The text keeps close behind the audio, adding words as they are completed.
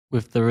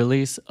With the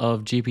release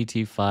of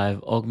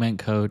GPT-5, Augment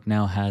Code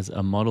now has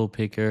a model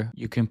picker.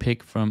 You can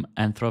pick from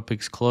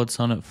Anthropic's Claude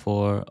Sonnet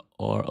 4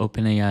 or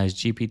OpenAI's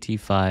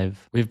GPT-5.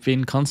 We've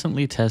been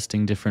constantly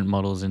testing different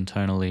models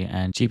internally,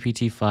 and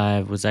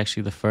GPT-5 was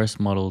actually the first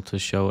model to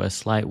show a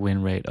slight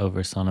win rate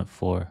over Sonnet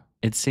 4.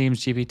 It seems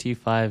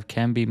GPT-5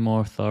 can be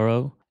more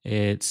thorough.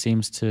 It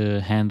seems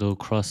to handle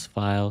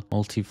cross-file,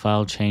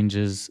 multi-file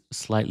changes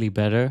slightly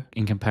better.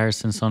 In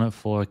comparison, Sonnet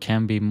 4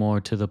 can be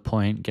more to the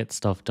point, get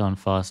stuff done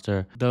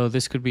faster. Though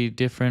this could be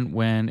different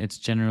when it's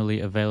generally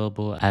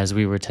available, as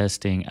we were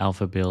testing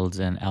alpha builds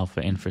and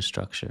alpha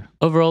infrastructure.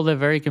 Overall, they're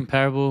very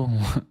comparable.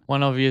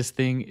 One obvious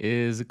thing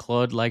is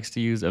Claude likes to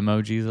use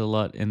emojis a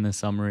lot in the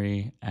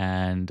summary,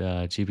 and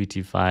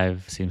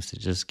GPT-5 seems to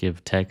just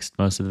give text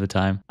most of the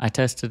time. I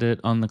tested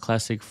it on the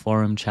classic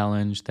forum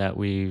challenge that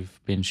we've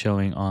been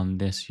showing on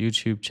this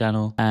YouTube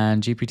channel,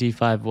 and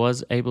GPT-5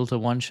 was able to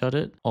one-shot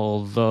it,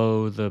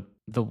 although the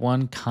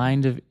one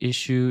kind of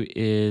issue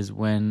is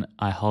when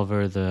I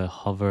hover, the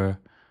hover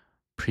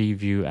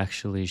preview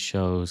actually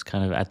shows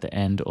kind of at the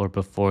end or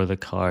before the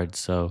card.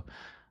 So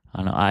I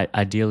don't know,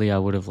 ideally I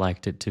would have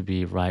liked it to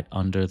be right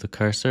under the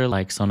cursor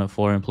like Sonnet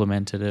 4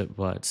 implemented it,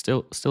 but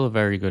still a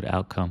very good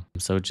outcome.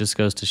 So it just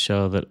goes to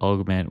show that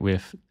Augment,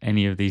 with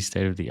any of these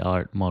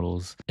state-of-the-art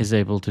models, is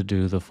able to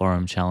do the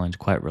forum challenge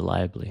quite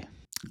reliably.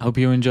 I hope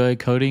you enjoy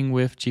coding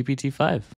with GPT-5.